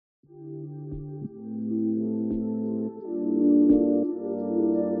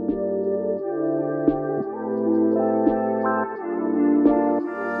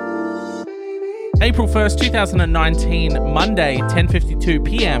April 1st, 2019, Monday, 10:52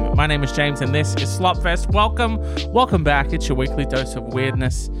 p.m. My name is James and this is Slopfest. Welcome back. It's your weekly dose of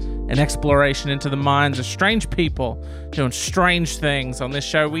weirdness and exploration into the minds of strange people doing strange things. On this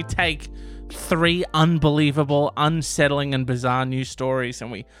show, we take 3 unbelievable, unsettling, and bizarre news stories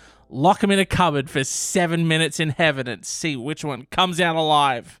and we lock them in a cupboard for 7 minutes in heaven and see which one comes out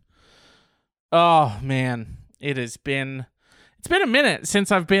alive. Oh, man. It's been a minute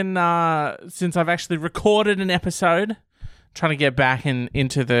since I've actually recorded an episode. Trying to get back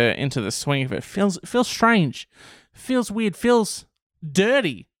into the swing of it. Feels strange. Feels weird. Feels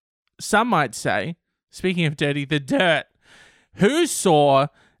dirty. Some might say. Speaking of dirty, the dirt. Who saw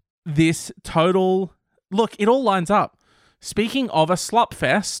this total... Look, it all lines up. Speaking of a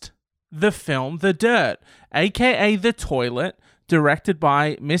slopfest, the film The Dirt, aka The Toilet, directed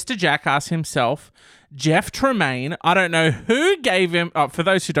by Mr. Jackass himself, Jeff Tremaine. I don't know who gave him... for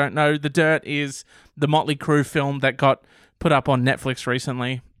those who don't know, The Dirt is the Motley Crue film that got put up on Netflix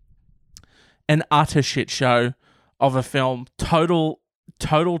recently. An utter shit show of a film. Total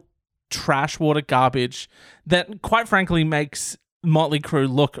trash water garbage that, quite frankly, makes Motley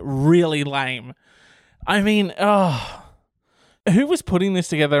Crue look really lame. I mean, who was putting this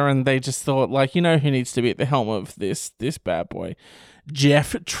together and they just thought, like, you know who needs to be at the helm of this bad boy?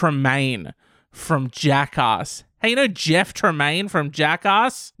 Jeff Tremaine from Jackass. Hey, you know Jeff Tremaine from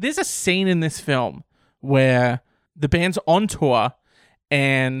Jackass? There's a scene in this film where the band's on tour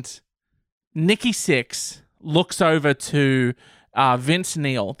and Nikki Sixx looks over to Vince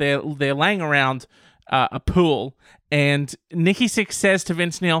Neil. They're laying around a pool and Nikki Sixx says to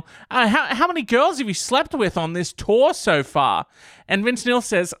Vince Neil, how many girls have you slept with on this tour so far? And Vince Neil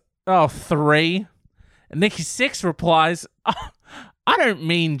says, 3. And Nikki Sixx replies, I don't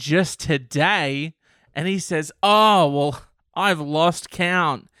mean just today. And he says, well, I've lost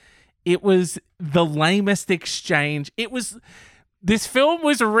count. It was the lamest exchange. This film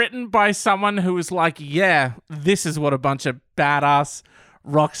was written by someone who was like, yeah, this is what a bunch of badass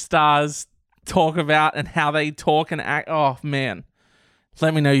rock stars talk about and how they talk and act. Oh, man.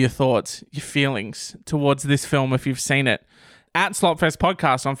 Let me know your thoughts, your feelings towards this film if you've seen it. At Slopfest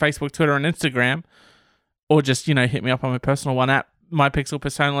Podcast on Facebook, Twitter, and Instagram. Or just, hit me up on my personal one at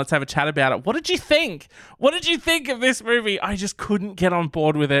MyPixelPersona. Let's have a chat about it. What did you think? What did you think of this movie? I just couldn't get on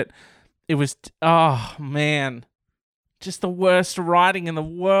board with it. It was, man, just the worst writing in the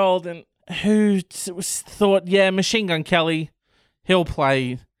world. And who thought, Machine Gun Kelly, he'll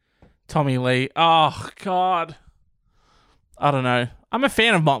play Tommy Lee. Oh, God. I don't know. I'm a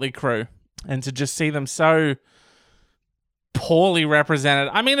fan of Motley Crue. And to just see them so poorly represented.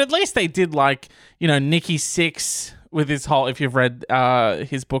 I mean, at least they did Nikki Sixx with his whole, if you've read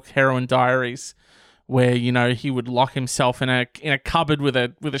his book Heroin Diaries, where, he would lock himself in a cupboard with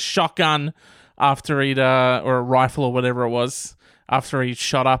a shotgun after he'd, or a rifle or whatever it was, after he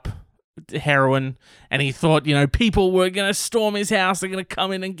shot up heroin, and he thought, people were going to storm his house, they're going to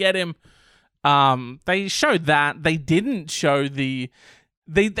come in and get him. They showed that. They didn't show They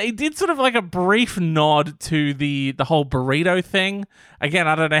did sort of like a brief nod to the whole burrito thing. Again,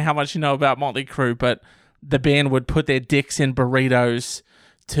 I don't know how much you know about Motley Crue, but the band would put their dicks in burritos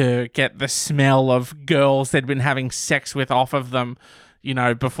to get the smell of girls they'd been having sex with off of them,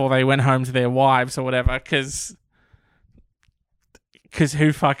 before they went home to their wives or whatever, because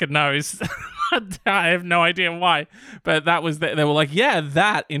who fucking knows? I have no idea why, but that was they were like, yeah,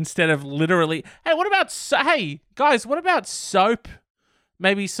 that instead of literally, hey guys, what about soap?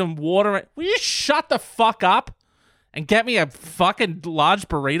 Maybe some water. Will you shut the fuck up and get me a fucking large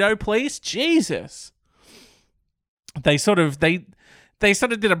burrito, please? Jesus. They sort of did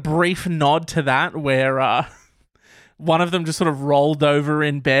a brief nod to that where one of them just sort of rolled over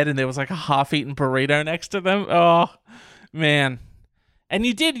in bed and there was like a half-eaten burrito next to them. Oh, man. And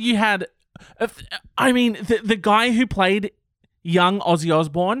you had, the guy who played young Ozzy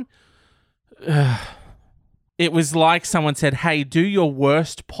Osbourne, it was like someone said, hey, do your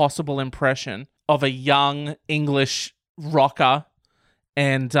worst possible impression of a young English rocker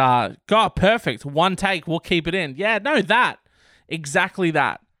and, God, perfect. One take, we'll keep it in. Yeah, no, that. Exactly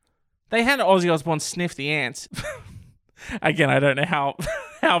that. They had Ozzy Osbourne sniff the ants. Again, I don't know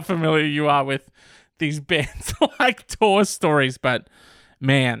how familiar you are with these bands like tour stories, but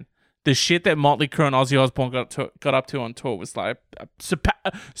man, the shit that Motley Crue and Ozzy Osbourne got up to on tour was like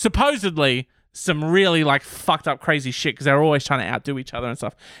supposedly some really like fucked up crazy shit because they were always trying to outdo each other and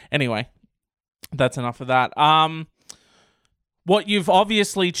stuff. Anyway, that's enough of that. What you've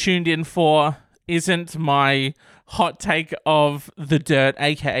obviously tuned in for isn't my hot take of The Dirt,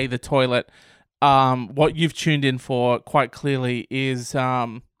 aka The Toilet. What you've tuned in for quite clearly is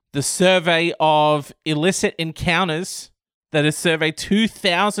The survey of illicit encounters that has surveyed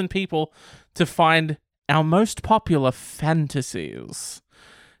 2,000 people to find our most popular fantasies.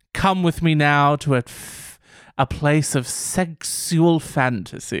 Come with me now to a place of sexual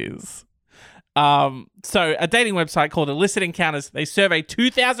fantasies. So a dating website called Illicit Encounters, they surveyed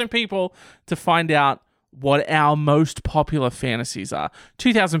 2,000 people to find out what our most popular fantasies are.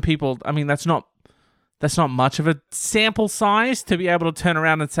 2,000 people, I mean, that's not much of a sample size to be able to turn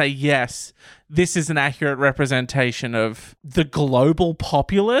around and say, yes, this is an accurate representation of the global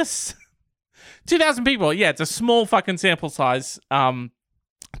populace. 2,000 people, yeah, it's a small fucking sample size to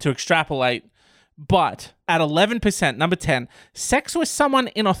extrapolate. But at 11%, number 10, sex with someone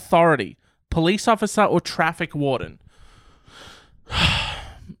in authority, police officer or traffic warden.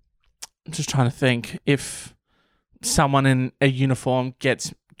 I'm just trying to think if someone in a uniform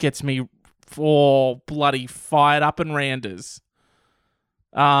gets me for bloody fired up and randers.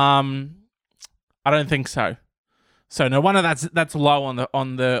 I don't think so. So no wonder that's low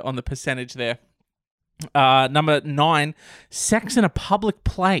on the percentage there. Number 9, sex in a public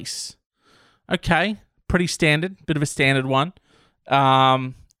place. Okay, pretty standard, bit of a standard one.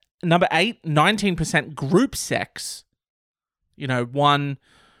 Number 8, 19% group sex. You know, one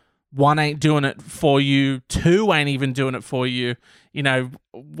ain't doing it for you, 2 ain't even doing it for you. You know,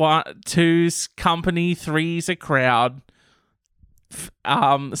 2's company, 3's a crowd.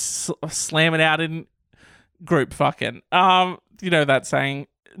 Slam it out in group fucking. You know that saying.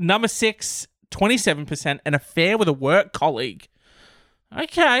 Number 6, 27%, an affair with a work colleague.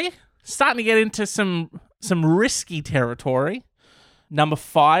 Okay, starting to get into some risky territory. Number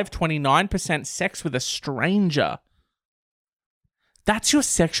 5, 29%, sex with a stranger. That's your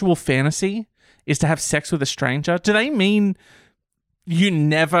sexual fantasy, is to have sex with a stranger? Do they mean you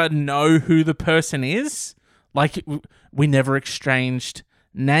never know who the person is? Like, we never exchanged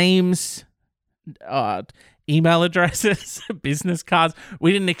names, email addresses, business cards.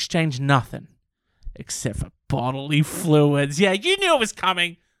 We didn't exchange nothing except for bodily fluids. Yeah, you knew it was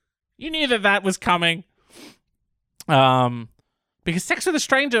coming. You knew that was coming. Because sex with a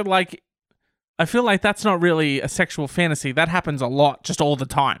stranger, like, I feel like that's not really a sexual fantasy. That happens a lot, just all the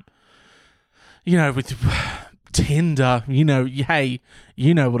time. You know, with Tinder, you know, hey,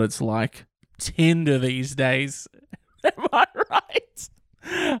 you know what it's like. Tinder these days. Am I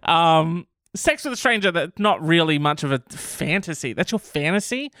right? Sex with a stranger, that's not really much of a fantasy. That's your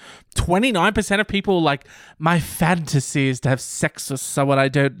fantasy? 29% of people like, my fantasy is to have sex with someone I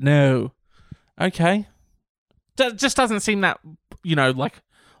don't know. Okay. Just doesn't seem that, you know, like,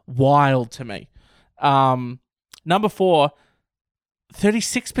 wild to me. Number 4,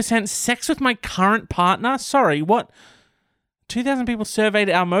 36% sex with my current partner. Sorry, what? 2,000 people surveyed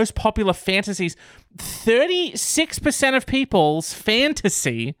our most popular fantasies. 36% of people's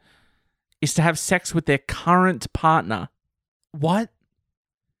fantasy is to have sex with their current partner. What?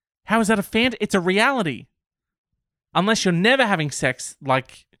 How is that a fantasy? It's a reality. Unless you're never having sex,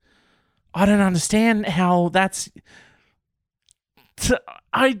 like, I don't understand how that's...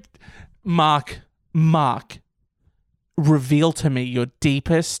 Mark, reveal to me your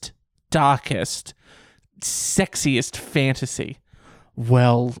deepest, darkest, sexiest fantasy.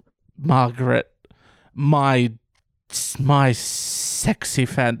 Well, Margaret, my sexy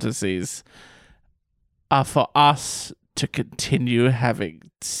fantasies are for us to continue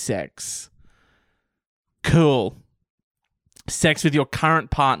having sex. Cool. Sex with your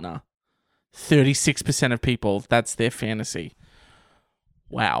current partner. 36% of people, that's their fantasy.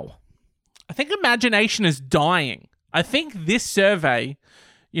 Wow. I think imagination is dying. I think this survey,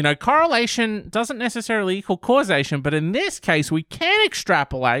 you know, correlation doesn't necessarily equal causation, but in this case, we can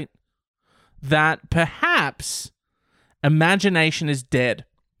extrapolate that perhaps imagination is dead.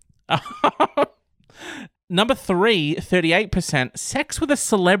 Number 3, 38%, sex with a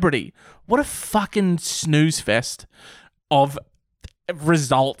celebrity. What a fucking snooze fest of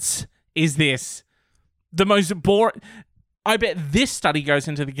results is this. The most boring... I bet this study goes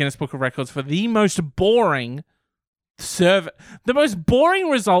into the Guinness Book of Records for the most boring survey. The most boring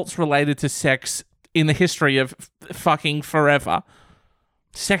results related to sex in the history of fucking forever.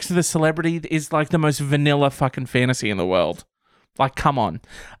 Sex with a celebrity is like the most vanilla fucking fantasy in the world. Like, come on.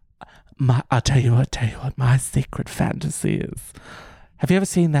 I'll tell you what my secret fantasy is. Have you ever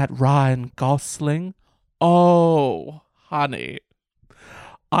seen that Ryan Gosling? Oh, honey.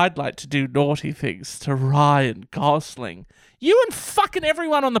 I'd like to do naughty things to Ryan Gosling. You and fucking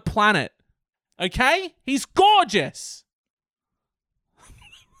everyone on the planet. Okay? He's gorgeous.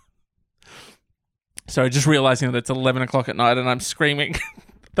 Sorry, just realizing that it's 11 o'clock at night and I'm screaming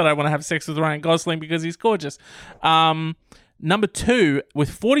that I want to have sex with Ryan Gosling because he's gorgeous. Number 2, with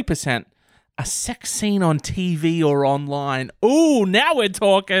 40%, a sex scene on TV or online. Ooh, now we're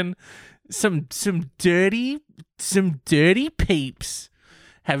talking. Some dirty peeps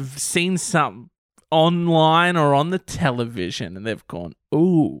have seen something online or on the television and they've gone,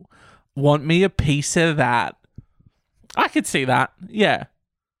 ooh, want me a piece of that. I could see that, yeah.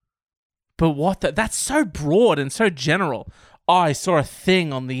 But that's so broad and so general. I saw a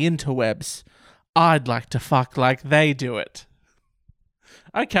thing on the interwebs. I'd like to fuck like they do it.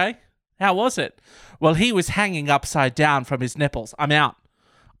 Okay, how was it? Well, he was hanging upside down from his nipples. I'm out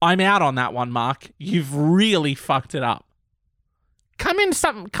on that one, Mark. You've really fucked it up. Come in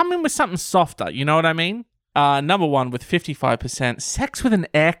with something softer, you know what I mean? Number 1 with 55%, sex with an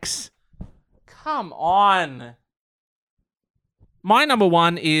ex. Come on. My number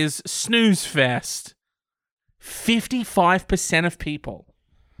 1 is snooze fest. 55% of people,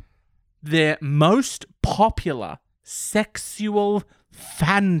 their most popular sexual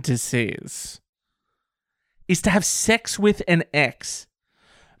fantasies is to have sex with an ex.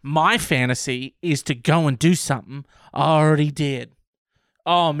 My fantasy is to go and do something I already did.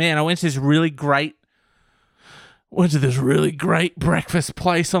 Oh man, I went to this really great breakfast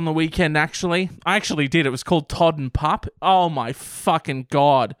place on the weekend, actually. I actually did. It was called Todd and Pup. Oh my fucking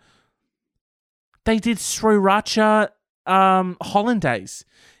God. They did sriracha hollandaise.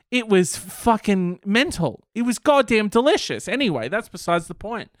 It was fucking mental. It was goddamn delicious. Anyway, that's besides the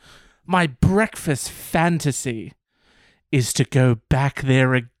point. My breakfast fantasy is to go back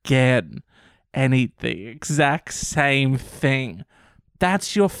there again and eat the exact same thing.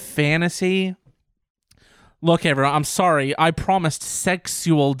 That's your fantasy? Look, everyone, I'm sorry. I promised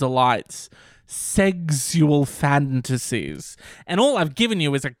sexual delights, sexual fantasies, and all I've given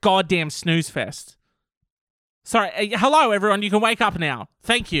you is a goddamn snooze fest. Sorry, hello, everyone. You can wake up now.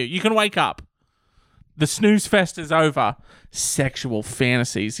 Thank you. You can wake up. The snooze fest is over. Sexual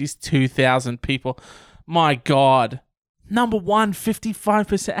fantasies. These 2,000 people. My God. Number 1,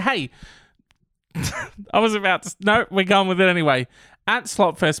 55%. Hey, I was about to... No, we're going with it anyway. At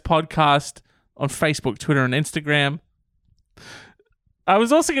Slopfest Podcast on Facebook, Twitter, and Instagram. I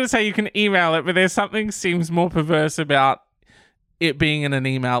was also going to say you can email it, but there's something seems more perverse about it being in an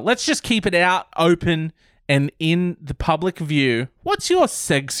email. Let's just keep it out, open, and in the public view. What's your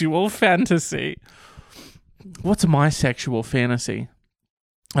sexual fantasy? What's my sexual fantasy?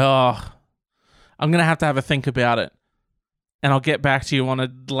 Oh, I'm going to have a think about it. And I'll get back to you on a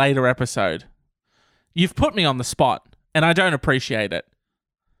later episode. You've put me on the spot, and I don't appreciate it.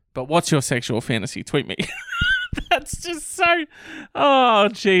 But what's your sexual fantasy? Tweet me. That's just so... Oh,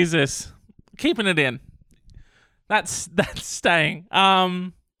 Jesus. Keeping it in. That's staying.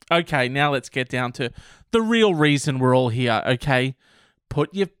 Okay, now let's get down to the real reason we're all here, okay?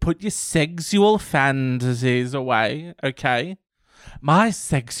 Put your sexual fantasies away, okay? My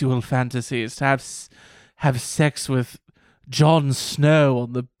sexual fantasy is to have sex with Jon Snow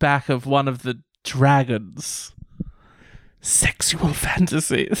on the back of one of the dragons. Sexual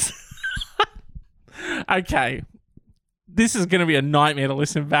fantasies. Okay. This is going to be a nightmare to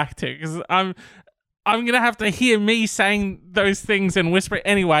listen back to because I'm going to have to hear me saying those things and whisper.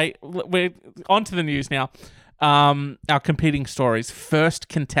 Anyway, we're on to the news now. Our competing stories. First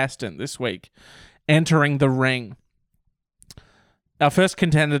contestant this week entering the ring. Our first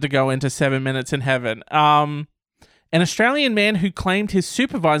contender to go into 7 Minutes in Heaven. An Australian man who claimed his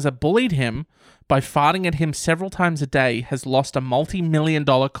supervisor bullied him by farting at him several times a day has lost a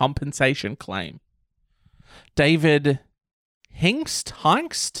multi-million-dollar compensation claim. David Hingst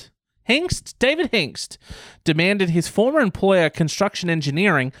demanded his former employer, Construction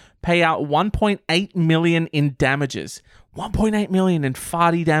Engineering, pay out $1.8 million in damages. $1.8 million in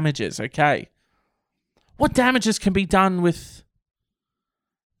farty damages, okay. What damages can be done with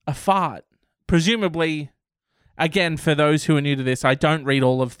a fart? Presumably, again, for those who are new to this, I don't read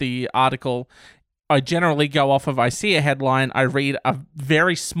all of the article. I generally go off of, I see a headline, I read a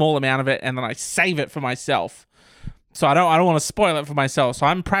very small amount of it, and then I save it for myself. So I don't want to spoil it for myself. So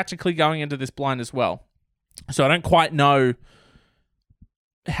I'm practically going into this blind as well. So I don't quite know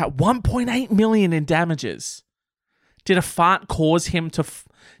how 1.8 million in damages. Did a fart cause him to...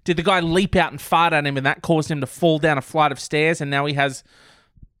 did the guy leap out and fart at him and that caused him to fall down a flight of stairs and now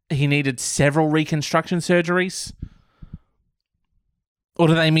he needed several reconstruction surgeries? Or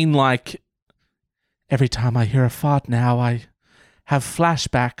do they mean like, every time I hear a fart now, I have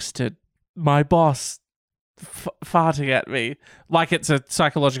flashbacks to my boss farting at me, like it's a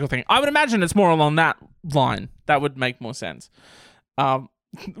psychological thing? I would imagine it's more along that line. That would make more sense.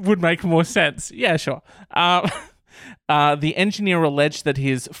 Would make more sense. Yeah, sure. The engineer alleged that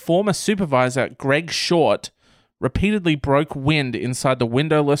his former supervisor, Greg Short, repeatedly broke wind inside the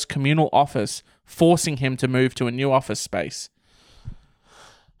windowless communal office, forcing him to move to a new office space.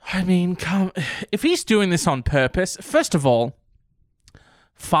 I mean, if he's doing this on purpose, first of all,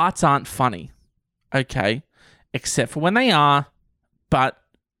 farts aren't funny, okay? Except for when they are, but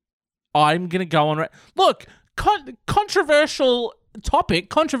I'm going to go on... Look, controversial topic,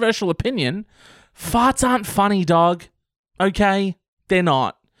 controversial opinion, farts aren't funny, dog, okay? They're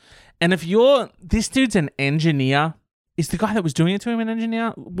not. And if this dude's an engineer, is the guy that was doing it to him an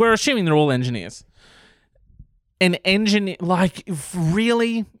engineer? We're assuming they're all engineers. An engineer, like,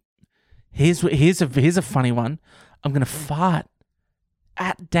 really? Here's a funny one. I'm going to fart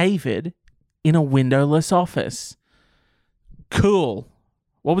at David in a windowless office. Cool.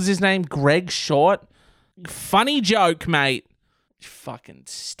 What was his name? Greg Short? Funny joke, mate. Fucking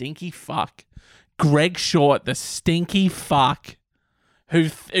stinky fuck. Greg Short, the stinky fuck. Who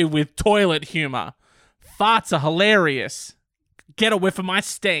with toilet humor. Farts are hilarious. Get a whiff of my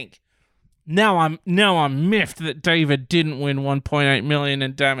stink. Now I'm miffed that David didn't win $1.8 million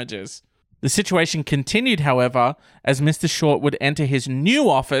in damages. The situation continued, however, as Mr. Short would enter his new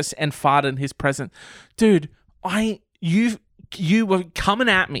office and fart in his presence. Dude, you were coming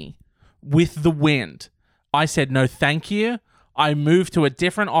at me with the wind. I said no thank you. I moved to a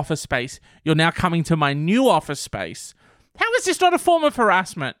different office space. You're now coming to my new office space. How is this not a form of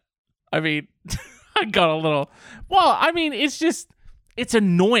harassment? I mean, I got a little... Well, I mean, it's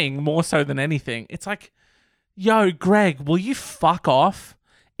annoying more so than anything. It's like, yo, Greg, will you fuck off?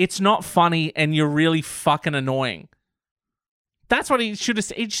 It's not funny and you're really fucking annoying. That's what he should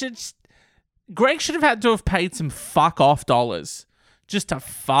have... Greg should have had to have paid some fuck off dollars just to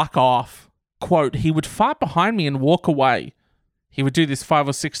fuck off. Quote, he would fart behind me and walk away. He would do this 5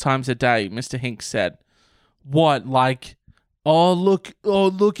 or 6 times a day, Mr. Hinks said. What, like, oh, look,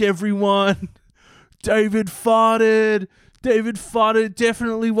 everyone. David farted.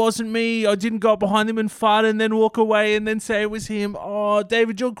 Definitely wasn't me. I didn't go behind him and fart and then walk away and then say it was him. Oh,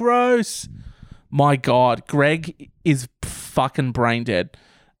 David, you're gross. My God, Greg is fucking brain dead.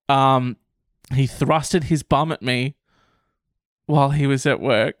 He thrusted his bum at me while he was at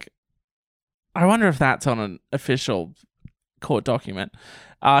work. I wonder if that's on an official court document.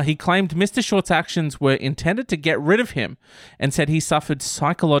 He claimed Mr. Short's actions were intended to get rid of him and said he suffered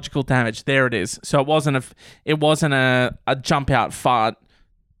psychological damage. There it is. So it wasn't a jump out fart,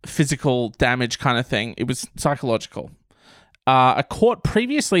 physical damage kind of thing. It was psychological. A court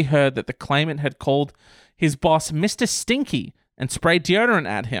previously heard that the claimant had called his boss Mr. Stinky and sprayed deodorant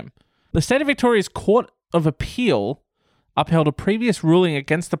at him. The State of Victoria's Court of Appeal upheld a previous ruling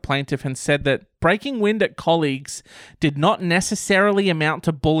against the plaintiff and said that breaking wind at colleagues did not necessarily amount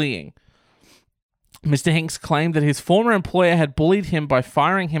to bullying. Mr. Hinks claimed that his former employer had bullied him by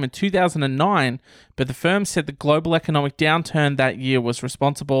firing him in 2009, but the firm said the global economic downturn that year was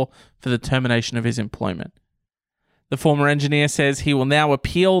responsible for the termination of his employment. The former engineer says he will now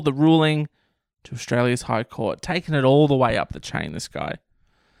appeal the ruling to Australia's High Court, taking it all the way up the chain, this guy.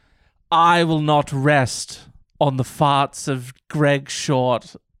 I will not rest on the farts of Greg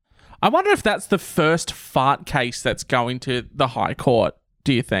Short. I wonder if that's the first fart case that's going to the High Court,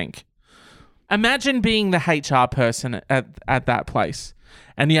 do you think? Imagine being the HR person at that place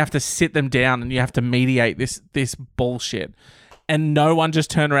and you have to sit them down and you have to mediate this bullshit. And no one just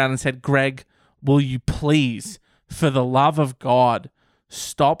turned around and said, Greg, will you please, for the love of God,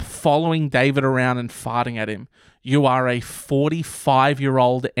 stop following David around and farting at him. You are a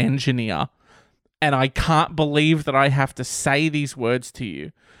 45-year-old engineer. And I can't believe that I have to say these words to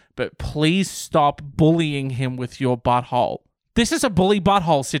you, but please stop bullying him with your butthole. This is a bully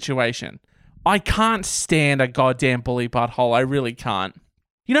butthole situation. I can't stand a goddamn bully butthole. I really can't.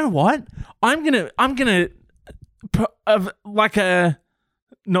 You know what? I'm gonna,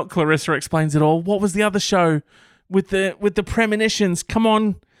 not Clarissa Explains It All. What was the other show with the premonitions? Come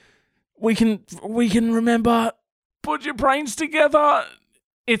on, we can remember. Put your brains together.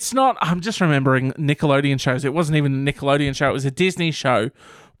 It's not... I'm just remembering Nickelodeon shows. It wasn't even a Nickelodeon show. It was a Disney show.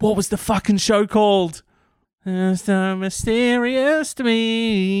 What was the fucking show called? It's so mysterious to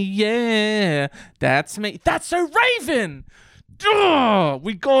me. Yeah. That's me. That's So Raven. Ugh,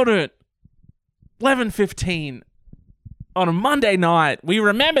 we got it. 11:15 on a Monday night. We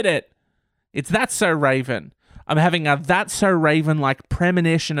remembered it. It's That's So Raven. I'm having a That's So Raven-like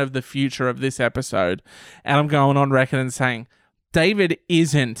premonition of the future of this episode. And I'm going on record and saying... David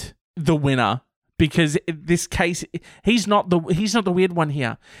isn't the winner because this case, he's not the weird one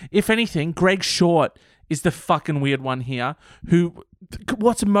here. If anything, Greg Short is the fucking weird one here.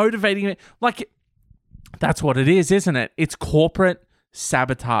 What's motivating it? Like, that's what it is, isn't it? It's corporate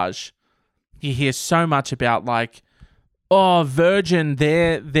sabotage. You hear so much about like, oh, Virgin,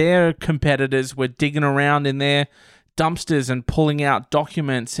 their competitors were digging around in their dumpsters and pulling out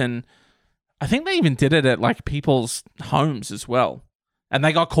documents, and I think they even did it at like people's homes as well. And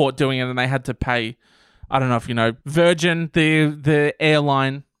they got caught doing it and they had to pay. I don't know if you know, Virgin, the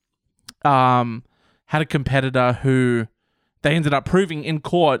airline, had a competitor who they ended up proving in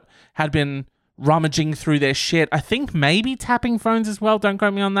court had been rummaging through their shit. I think maybe tapping phones as well. Don't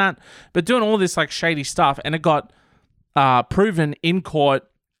quote me on that. But doing all this like shady stuff. And it got proven in court.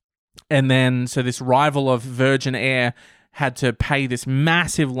 And then so this rival of Virgin Air had to pay this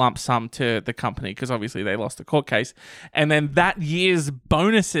massive lump sum to the company because obviously they lost the court case. And then that year's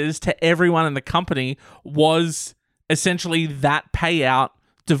bonuses to everyone in the company was essentially that payout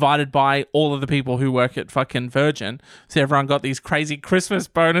divided by all of the people who work at fucking Virgin. So everyone got these crazy Christmas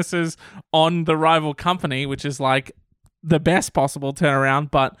bonuses on the rival company, which is like the best possible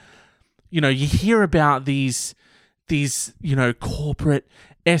turnaround. But, you know, you hear about these, you know, corporate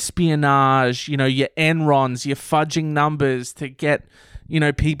espionage, you know, your Enrons, your fudging numbers to get, you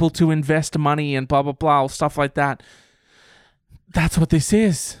know, people to invest money and blah, blah, blah, stuff like that. That's what this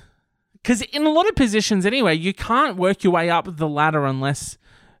is. Because in a lot of positions anyway, you can't work your way up the ladder unless,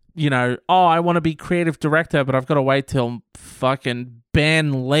 you know, oh, I want to be creative director, but I've got to wait till fucking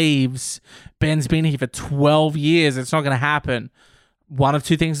Ben leaves. Ben's been here for 12 years. It's not going to happen. One of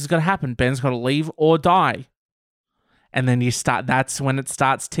two things is going to happen. Ben's got to leave or die. And then that's when it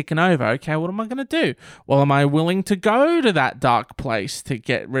starts ticking over. Okay, what am I going to do? Well, am I willing to go to that dark place to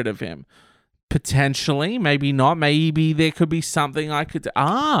get rid of him? Potentially, maybe not. Maybe there could be something I could do.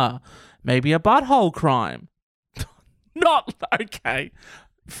 Maybe a butthole crime. Not, okay.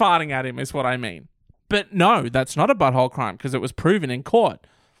 Farting at him is what I mean. But no, that's not a butthole crime because it was proven in court.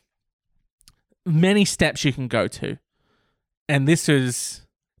 Many steps you can go to. And this is,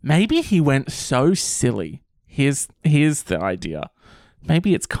 maybe he went so silly. Here's the idea.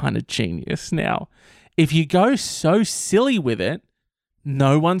 Maybe it's kind of genius now. If you go so silly with it,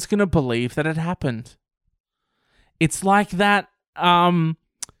 no one's going to believe that it happened. It's like that,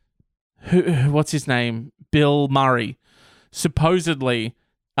 what's his name? Bill Murray. Supposedly,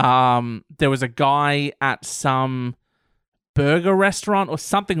 there was a guy at some burger restaurant or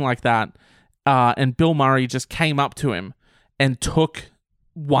something like that, and Bill Murray just came up to him and took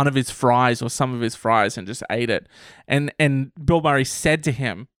one of his fries or some of his fries and just ate it. And Bill Murray said to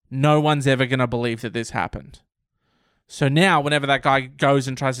him, no one's ever going to believe that this happened. So now, whenever that guy goes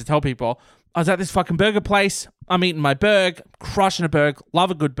and tries to tell people, I was at this fucking burger place, I'm eating my burg, crushing a burg,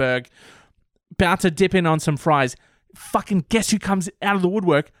 love a good burg, about to dip in on some fries. Fucking guess who comes out of the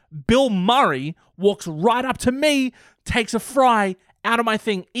woodwork? Bill Murray walks right up to me, takes a fry out of my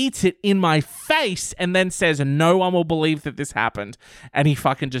thing, eats it in my face, and then says, no one will believe that this happened. And he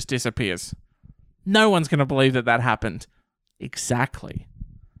fucking just disappears. No one's going to believe that that happened. Exactly.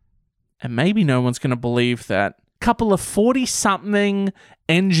 And maybe no one's going to believe that a couple of 40-something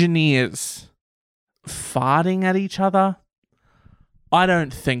engineers farting at each other? I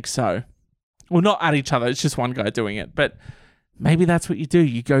don't think so. Well, not at each other. It's just one guy doing it. But maybe that's what you do.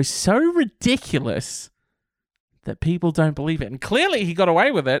 You go so ridiculous that people don't believe it. And clearly he got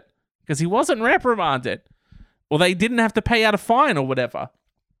away with it because he wasn't reprimanded. Or they didn't have to pay out a fine or whatever.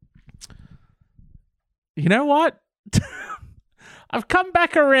 You know what? I've come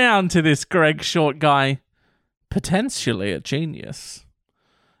back around to this Greg Short guy. Potentially a genius.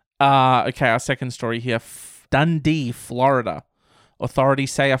 Okay, our second story here. Dundee, Florida.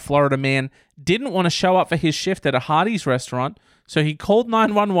 Authorities say a Florida man didn't want to show up for his shift at a Hardee's restaurant, so he called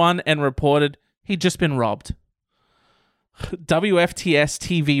 911 and reported he'd just been robbed. WFTS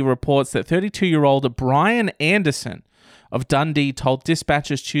TV reports that 32-year-old Brian Anderson of Dundee told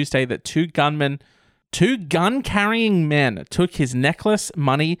dispatchers Tuesday that two gun-carrying men took his necklace,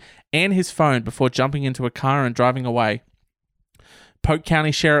 money, and his phone before jumping into a car and driving away. Polk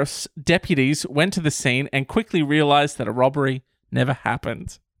County Sheriff's deputies went to the scene and quickly realized that a robbery never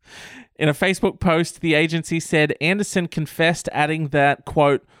happened. In a Facebook post, the agency said Anderson confessed, adding that,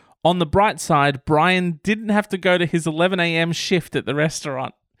 quote, on the bright side, Brian didn't have to go to his 11 a.m. shift at the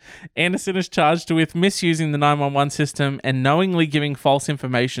restaurant. Anderson is charged with misusing the 911 system and knowingly giving false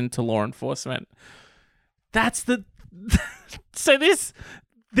information to law enforcement. That's the... So this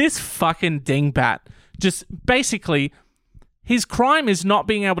fucking dingbat, just basically, his crime is not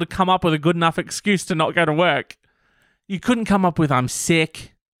being able to come up with a good enough excuse to not go to work. You couldn't come up with, I'm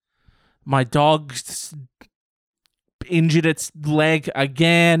sick, my dog's injured its leg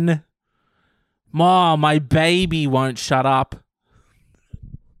again, Mom, my baby won't shut up.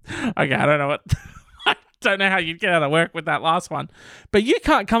 Okay, I don't know what... Don't know how you'd get out of work with that last one. But you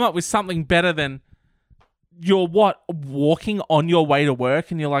can't come up with something better than you're walking on your way to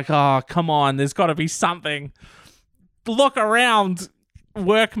work and you're like, oh, come on, there's got to be something. Look around,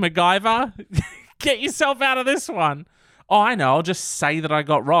 work MacGyver. Get yourself out of this one. Oh, I know. I'll just say that I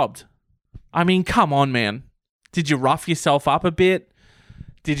got robbed. I mean, come on, man. Did you rough yourself up a bit?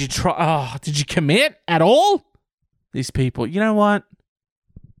 Did you did you commit at all? These people, you know what?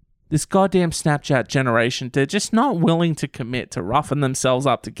 This goddamn Snapchat generation, they're just not willing to commit to roughing themselves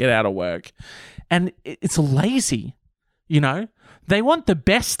up to get out of work. And it's lazy, you know? They want the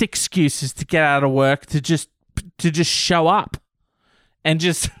best excuses to get out of work to just show up and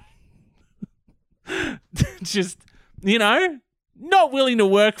just, you know, not willing to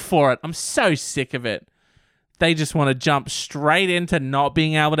work for it. I'm so sick of it. They just want to jump straight into not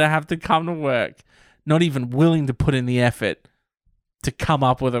being able to have to come to work, not even willing to put in the effort to come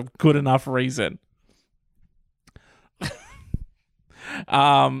up with a good enough reason.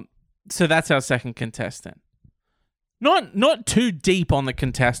 So that's our second contestant. Not too deep on the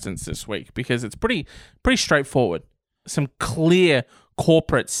contestants this week because it's pretty straightforward. Some clear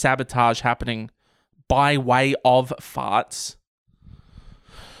corporate sabotage happening by way of farts.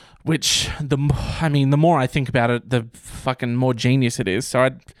 Which the more I think about it, the fucking more genius it is. So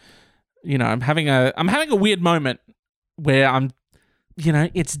I'm having a weird moment where I'm, you know,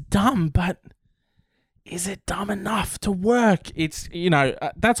 it's dumb, but is it dumb enough to work? It's, you know,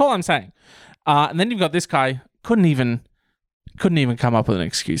 that's all I'm saying. And then you've got this guy couldn't even come up with an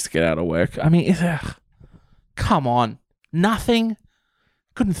excuse to get out of work. I mean, come on, nothing.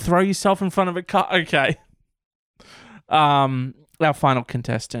 Couldn't throw yourself in front of a car. Okay. Our final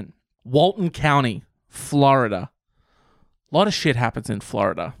contestant, Walton County, Florida. A lot of shit happens in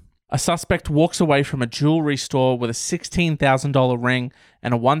Florida. A suspect walks away from a jewelry store with a $16,000 ring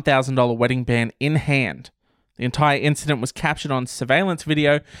and a $1,000 wedding band in hand. The entire incident was captured on surveillance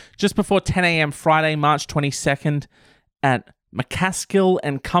video just before 10 a.m. Friday, March 22nd at McCaskill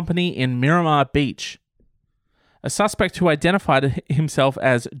and Company in Miramar Beach. A suspect who identified himself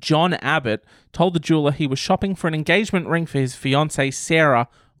as John Abbott told the jeweler he was shopping for an engagement ring for his fiancée, Sarah,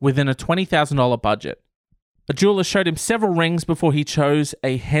 within a $20,000 budget. A jeweler showed him several rings before he chose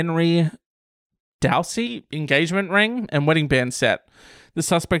a Henry Dowsey engagement ring and wedding band set. The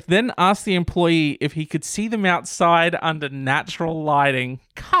suspect then asked the employee if he could see them outside under natural lighting.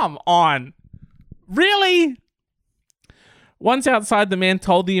 Come on. Really? Once outside, the man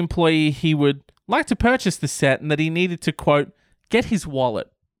told the employee he would like to purchase the set and that he needed to, quote, get his wallet.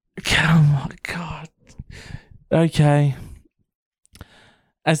 Oh my God. Okay.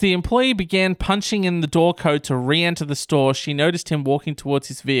 As the employee began punching in the door code to re-enter the store, she noticed him walking towards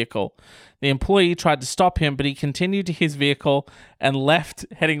his vehicle. The employee tried to stop him, but he continued to his vehicle and left,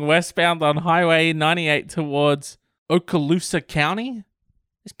 heading westbound on Highway 98 towards Okaloosa County.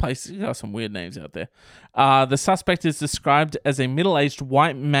 This place has got some weird names out there. The suspect is described as a middle-aged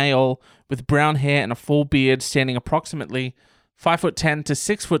white male with brown hair and a full beard, standing approximately 5'10" to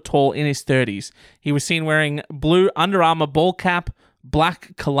 6 foot tall in his 30s. He was seen wearing blue Under Armour ball cap,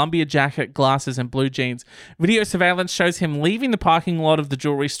 black Columbia jacket, glasses, and blue jeans. Video surveillance shows him leaving the parking lot of the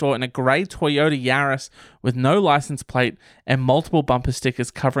jewelry store in a grey Toyota Yaris with no license plate and multiple bumper stickers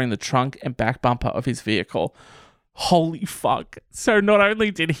covering the trunk and back bumper of his vehicle. Holy fuck. So not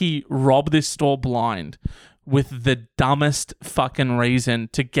only did he rob this store blind with the dumbest fucking reason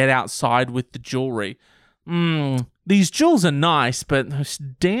to get outside with the jewelry. These jewels are nice, but this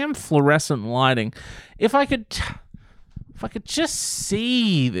damn fluorescent lighting. If I could just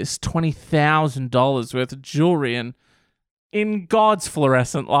see this $20,000 worth of jewelry and in God's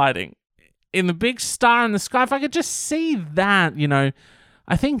fluorescent lighting, in the big star in the sky, if I could just see that, you know,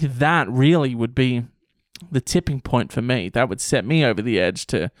 I think that really would be the tipping point for me. That would set me over the edge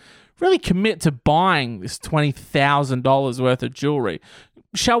to really commit to buying this $20,000 worth of jewelry.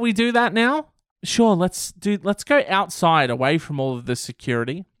 Shall we do that now? Sure, let's go outside away from all of the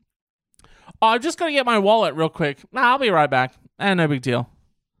security. Oh, I'm just going to get my wallet real quick. I'll be right back. No big deal.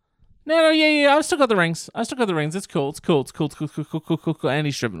 No, yeah, I've still got the rings. It's cool. And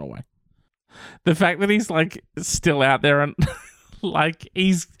he's driven away. The fact that he's like still out there and like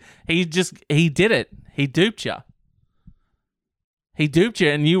he did it. He duped you.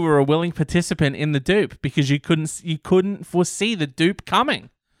 And you were a willing participant in the dupe because you couldn't foresee the dupe coming.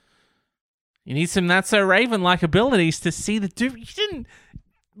 You need some That's So Raven-like abilities to see the dupe. You didn't.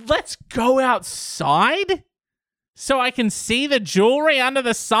 Let's go outside so I can see the jewelry under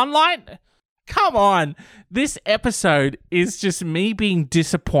the sunlight? Come on. This episode is just me being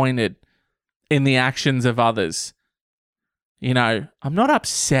disappointed in the actions of others. You know, I'm not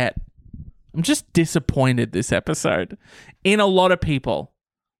upset. I'm just disappointed this episode in a lot of people.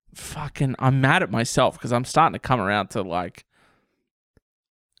 I'm mad at myself because I'm starting to come around to like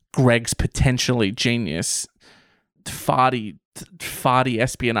Greg's potentially genius farty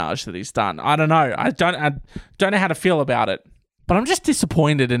espionage that he's done. I don't know. I don't know how to feel about it, but I'm just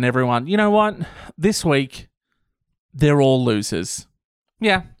disappointed in everyone. You know what? This week, they're all losers.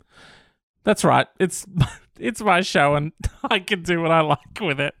 Yeah, that's right. It's my show and I can do what I like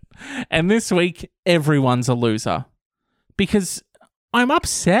with it. And this week, everyone's a loser because I'm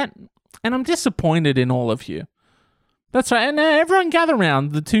upset and I'm disappointed in all of you. That's right. And everyone gather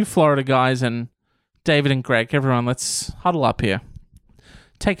around, the two Florida guys and David and Greg. Everyone, let's huddle up here.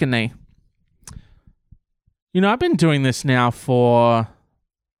 Take a knee. You know, I've been doing this now for a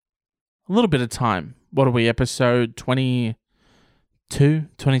little bit of time. What are we, episode 22,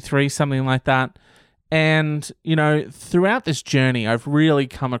 23, something like that? And, you know, throughout this journey, I've really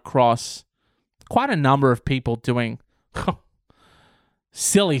come across quite a number of people doing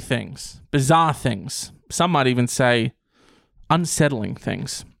silly things, bizarre things. Some might even say unsettling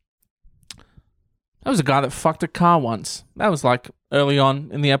things. There was a guy that fucked a car once. That was like early on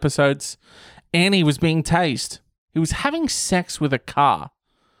in the episodes. And he was being tased. He was having sex with a car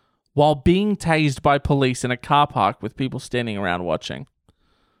while being tased by police in a car park with people standing around watching.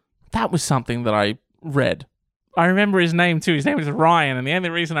 That was something that I read. I remember his name too. His name was Ryan. And the only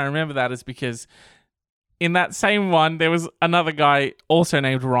reason I remember that is because in that same one, there was another guy also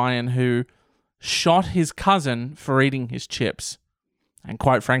named Ryan who shot his cousin for eating his chips. And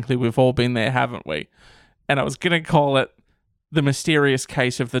quite frankly, we've all been there, haven't we? And I was going to call it the mysterious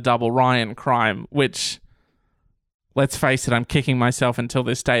case of the double Ryan crime, which, let's face it, I'm kicking myself until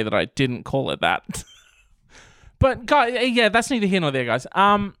this day that I didn't call it that. But, guys, yeah, that's neither here nor there, guys.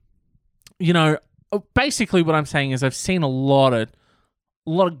 You know, basically what I'm saying is I've seen a lot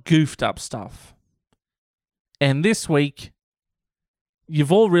of goofed up stuff. And this week, you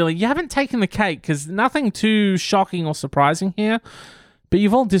haven't taken the cake because nothing too shocking or surprising here, but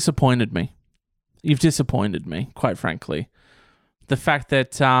you've all disappointed me. You've disappointed me, quite frankly. The fact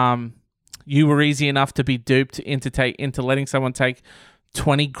that you were easy enough to be duped into letting someone take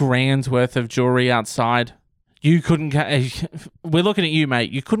 20 grand's worth of jewelry outside. You couldn't. We're looking at you,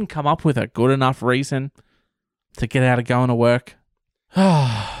 mate. You couldn't come up with a good enough reason to get out of going to work.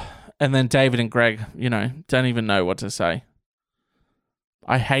 And then David and Greg, you know, don't even know what to say.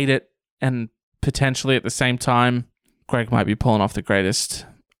 I hate it, and potentially at the same time, Greg might be pulling off the greatest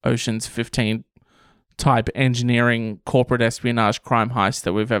Ocean's 15 type engineering corporate espionage crime heist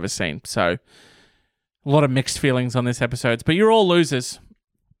that we've ever seen. So a lot of mixed feelings on this episode, but you're all losers.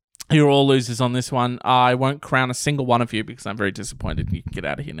 You're all losers on this one. I won't crown a single one of you because I'm very disappointed. You can get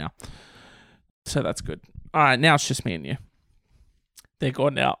out of here now. So that's good. All right, now it's just me and you. They're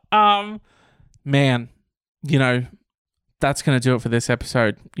gone now. Man, you know, that's going to do it for this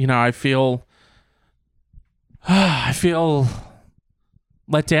episode. You know, I feel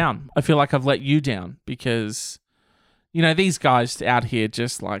let down. I feel like I've let you down because, you know, these guys out here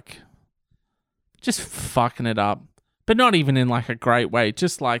just fucking it up, but not even in like a great way.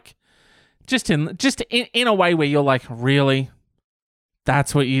 Just in a way where you're like, really,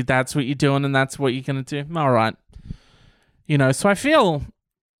 that's what you're doing, and that's what you're gonna do. All right, you know. So I feel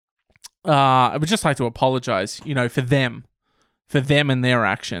I would just like to apologize, you know, for them and their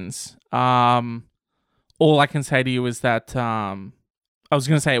actions. All I can say to you is that I was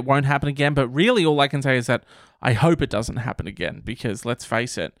going to say it won't happen again, but really all I can say is that I hope it doesn't happen again because let's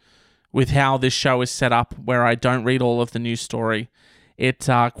face it, with how this show is set up where I don't read all of the news story, it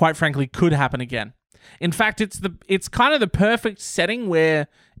quite frankly could happen again. In fact, it's kind of the perfect setting where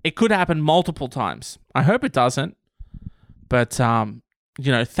it could happen multiple times. I hope it doesn't, but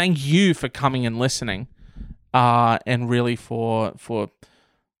you know, thank you for coming and listening, and really for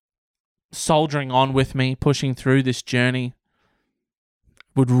soldiering on with me, pushing through this journey.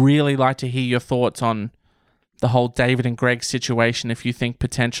 Would really like to hear your thoughts on the whole David and Greg situation. If you think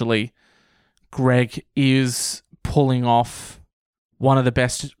potentially Greg is pulling off one of the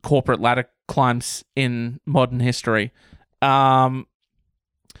best corporate ladder climbs in modern history. But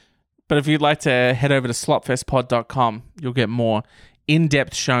if you'd like to head over to slopfestpod.com, you'll get more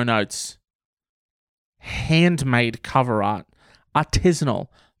in-depth show notes, handmade cover art, artisanal,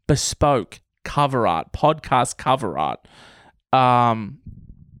 bespoke cover art, podcast cover art.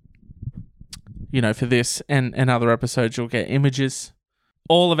 You know, for this and other episodes, you'll get images.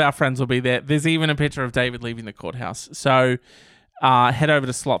 All of our friends will be there. There's even a picture of David leaving the courthouse. So head over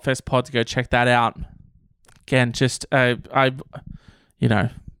to Slopfest Pod to go check that out. Again, just, you know,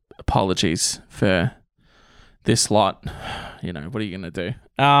 apologies for this lot. You know, what are you going to do?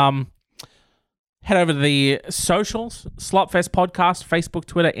 Head over to the socials, Slopfest Podcast, Facebook,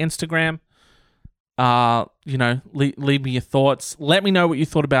 Twitter, Instagram. Leave me your thoughts. Let me know what you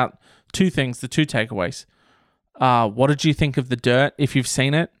thought about two things, the two takeaways. What did you think of The Dirt, if you've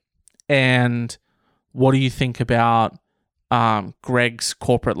seen it? And what do you think about Greg's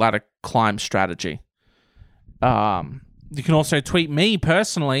corporate ladder climb strategy? You can also tweet me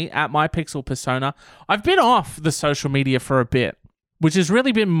personally at MyPixelPersona. I've been off the social media for a bit, which has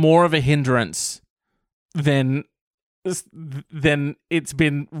really been more of a hindrance than it's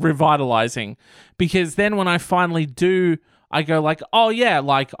been revitalizing. Because then when I finally do, I go like, oh yeah,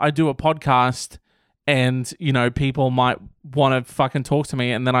 like I do a podcast and, people might want to fucking talk to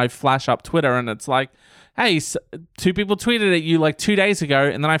me. And then I flash up Twitter and it's like, hey, two people tweeted at you like 2 days ago.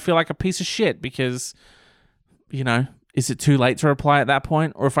 And then I feel like a piece of shit because, is it too late to reply at that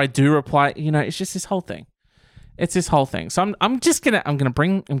point? Or if I do reply, it's just this whole thing. It's this whole thing. So I'm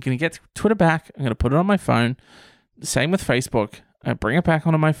gonna get Twitter back. I'm gonna put it on my phone. Same with Facebook. I bring it back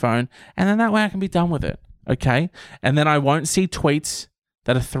onto my phone, and then that way I can be done with it. Okay? And then I won't see tweets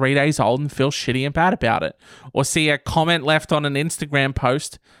that are 3 days old and feel shitty and bad about it. Or see a comment left on an Instagram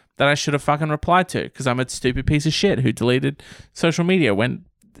post that I should have fucking replied to because I'm a stupid piece of shit who deleted social media when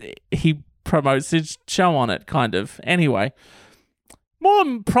he promotes his show on it, kind of. Anyway.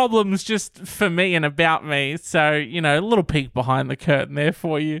 More problems just for me and about me. So, a little peek behind the curtain there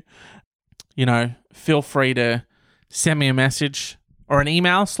for you. Feel free to send me a message or an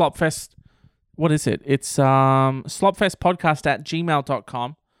email, Slopfest. What is it? It's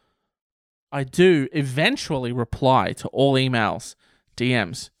slopfestpodcast@gmail.com. I do eventually reply to all emails,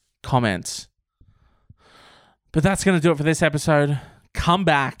 DMs, comments. But that's going to do it for this episode. Come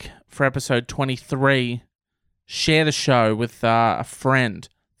back for episode 23. Share the show with a friend,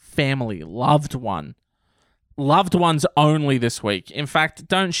 family, loved one. Loved ones only this week. In fact,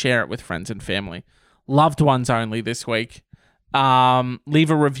 don't share it with friends and family. Loved ones only this week. Leave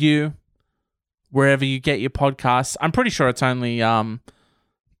a review wherever you get your podcasts. I'm pretty sure it's only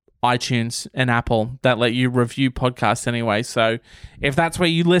iTunes and Apple that let you review podcasts anyway. So if that's where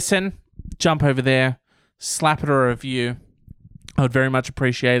you listen, jump over there, slap it a review. I would very much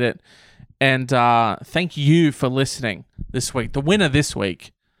appreciate it. And thank you for listening this week. The winner this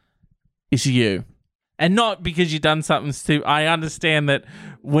week is you. And not because you've done something stupid. I understand that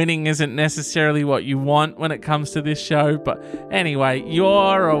winning isn't necessarily what you want when it comes to this show. But anyway,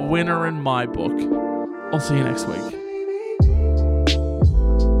 you're a winner in my book. I'll see you next week.